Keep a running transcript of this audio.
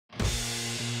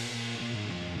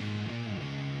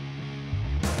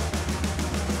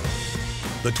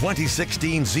The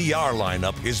 2016 ZR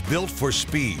lineup is built for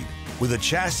speed, with a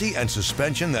chassis and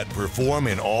suspension that perform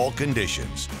in all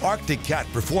conditions. Arctic Cat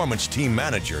Performance Team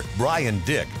Manager Brian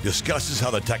Dick discusses how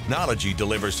the technology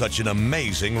delivers such an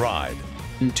amazing ride.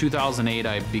 In 2008,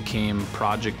 I became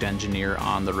project engineer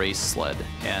on the race sled,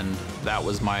 and that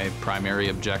was my primary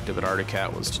objective at Arctic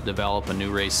Cat, was to develop a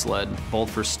new race sled, both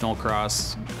for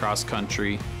snowcross, cross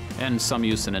country, and some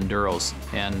use in enduros.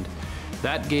 And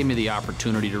that gave me the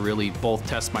opportunity to really both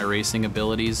test my racing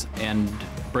abilities and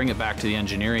bring it back to the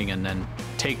engineering, and then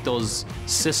take those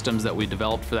systems that we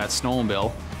developed for that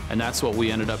snowmobile, and that's what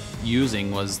we ended up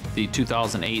using, was the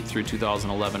 2008 through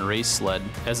 2011 race sled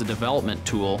as a development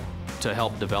tool to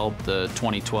help develop the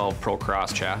 2012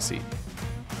 Procross chassis.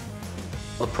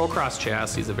 The Procross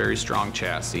chassis is a very strong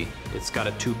chassis. It's got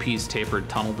a two-piece tapered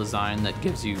tunnel design that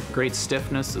gives you great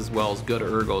stiffness as well as good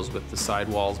ergos, with the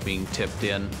sidewalls being tipped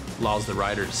in, allows the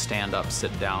rider to stand up,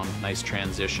 sit down, nice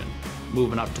transition.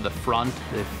 Moving up to the front,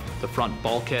 the front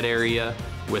bulkhead area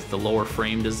with the lower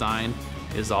frame design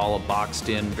is all a boxed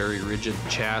in, very rigid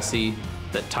chassis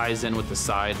that ties in with the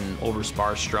side and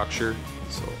overspar structure.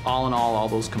 So all in all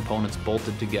those components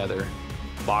bolted together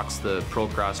box the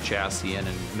Procross chassis in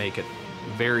and make it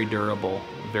very durable,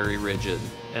 very rigid,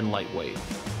 and lightweight.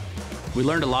 We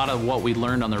learned a lot of what we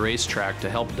learned on the racetrack to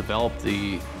help develop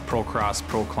the Procross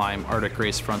Proclimb Arctic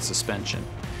Race front suspension.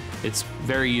 It's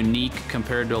very unique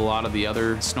compared to a lot of the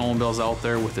other snowmobiles out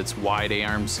there, with its wide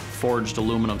arms, forged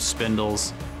aluminum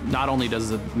spindles. Not only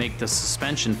does it make the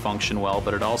suspension function well,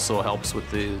 but it also helps with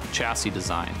the chassis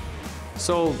design.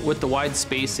 So with the wide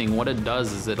spacing, what it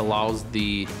does is it allows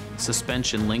the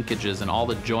suspension linkages and all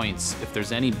the joints, if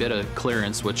there's any bit of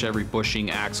clearance, which every bushing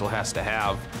axle has to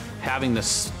have, having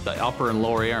the upper and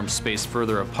lower arms spaced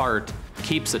further apart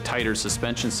keeps a tighter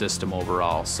suspension system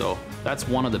overall. So that's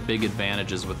one of the big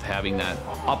advantages with having that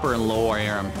upper and lower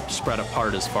arm spread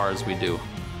apart as far as we do.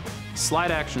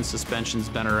 Slide action suspension's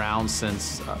been around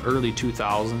since early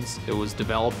 2000s. It was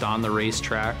developed on the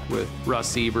racetrack with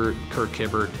Russ Ebert, Kirk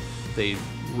Hibbert. They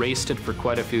raced it for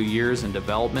quite a few years in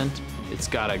development. It's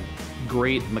got a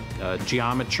great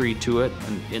geometry to it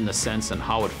in the sense and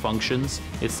how it functions.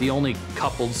 It's the only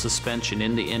coupled suspension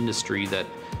in the industry that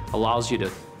allows you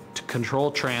to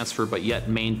control transfer but yet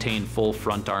maintain full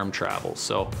front arm travel.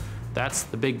 So that's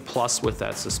the big plus with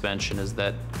that suspension, is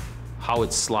that how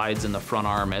it slides in the front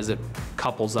arm as it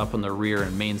couples up in the rear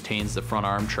and maintains the front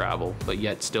arm travel, but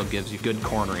yet still gives you good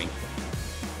cornering.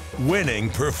 Winning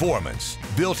performance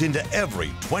built into every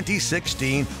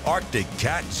 2016 Arctic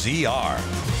Cat ZR.